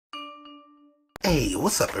Hey,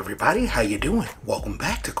 what's up everybody? How you doing? Welcome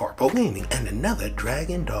back to Karpo Gaming and another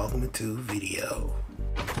Dragon Dogma 2 video.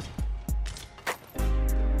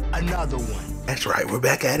 Another one. That's right, we're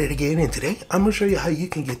back at it again, and today I'm going to show you how you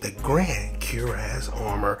can get the Grand Cuirass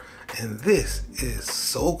armor. And this is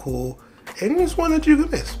so cool, and it's one that you can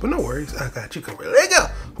miss, but no worries, I got you covered. There you go!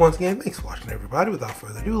 Once again, thanks for watching everybody. Without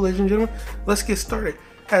further ado, ladies and gentlemen, let's get started.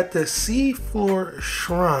 At the Seafloor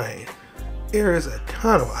Shrine, there is a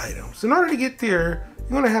ton of items. In order to get there, you're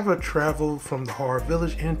going to have to travel from the Hard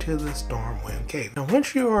Village into the Stormwind Cave. Now,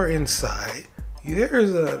 once you are inside, there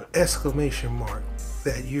is an exclamation mark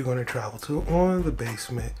that you're going to travel to on the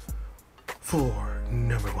basement floor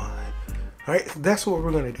number 1. Alright, that's what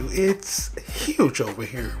we're going to do. It's huge over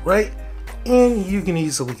here, right? And you can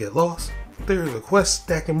easily get lost. There's a quest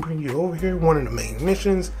that can bring you over here, one of the main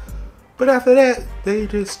missions. But after that, they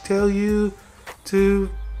just tell you to,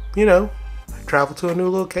 travel to a new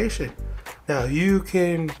location. Now you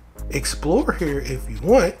can explore here if you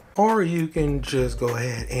want, or you can just go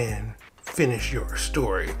ahead and finish your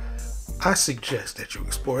story. I suggest that you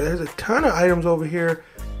explore. There's a ton of items over here,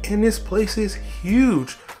 and this place is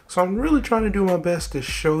huge. So I'm really trying to do my best to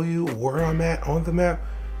show you where I'm at on the map.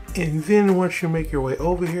 And then once you make your way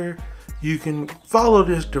over here, you can follow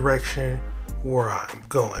this direction where I'm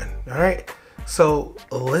going. All right, so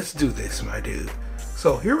let's do this, my dude.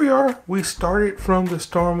 So here we are. We started from the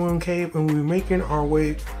Stormwind Cave, and we're making our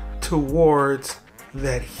way towards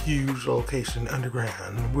that huge location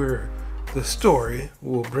underground where the story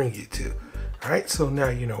will bring you to. All right, so now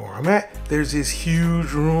you know where I'm at. There's this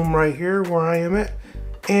huge room right here where I am at,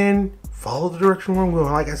 and follow the direction where I'm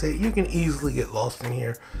going. Like I said, you can easily get lost in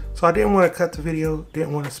here, so I didn't want to cut the video,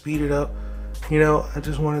 didn't want to speed it up. I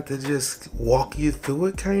just wanted to just walk you through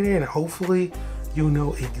it kind of, and hopefully you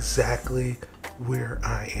know exactly where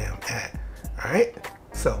I am at. All right,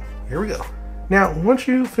 so here we go. Now, once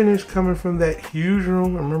you finish coming from that huge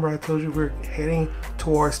room, remember I told you we're heading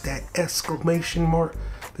towards that exclamation mark.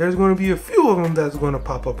 There's going to be a few of them that's going to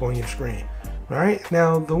pop up on your screen. All right,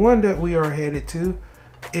 now the one that we are headed to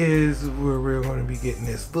is where we're going to be getting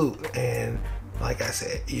this loot. And like I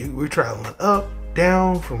said, we're traveling up,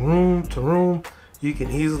 down, from room to room. You can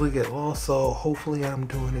easily get lost, so hopefully I'm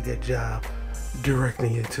doing a good job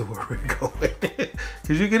directing you to where we're going,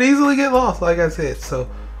 because you can easily get lost, like I said. So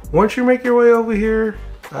once you make your way over here,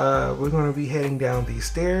 we're going to be heading down these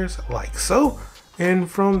stairs like so, and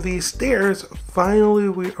from these stairs finally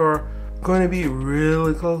we are going to be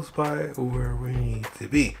really close by where we need to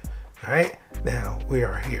be. All right, now we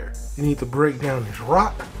are here. You need to break down this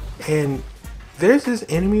rock, and there's this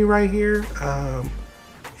enemy right here.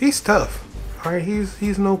 He's tough. All right,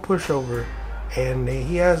 he's no pushover, and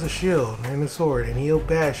he has a shield and a sword, and he'll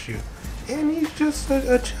bash you, and he's just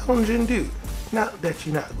a challenging dude. Not that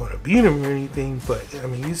you're not going to beat him or anything, but I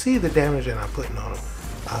mean, you see the damage that I'm putting on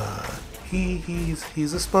him.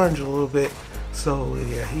 He's a sponge a little bit, so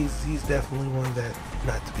yeah, he's definitely one that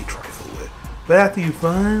not to be trifled with. But after you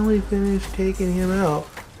finally finish taking him out,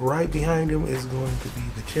 right behind him is going to be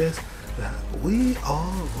the chest that we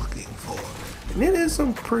are looking for. And it is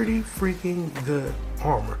some pretty freaking good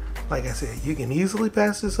armor. Like I said, you can easily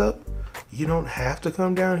pass this up. You don't have to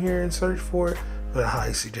come down here and search for it, but I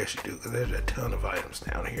highly suggest you do, because there's a ton of items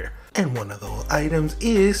down here. And one of those items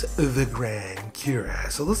is the Grand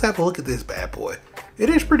Cuirass. So let's have a look at this bad boy. It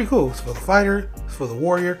is pretty cool. It's for the fighter, it's for the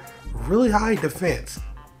warrior. Really high defense,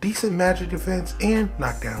 decent magic defense, and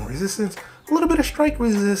knockdown resistance. A little bit of strike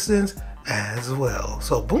resistance as well.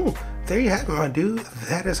 So boom, there you have it, my dude.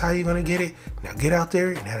 That is how you're going to get it. Now get out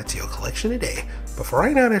there and add it to your collection today. But for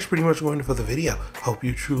right now, that's pretty much going for the video. Hope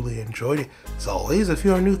you truly enjoyed it. As always, if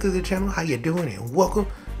you are new to the channel, how you doing, and welcome.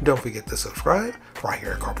 Don't forget to subscribe. Right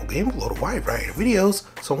here at Karpo Gaming, load a wide variety of videos.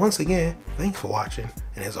 So once again, thanks for watching,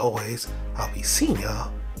 and as always, I'll be seeing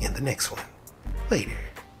y'all in the next one. Later.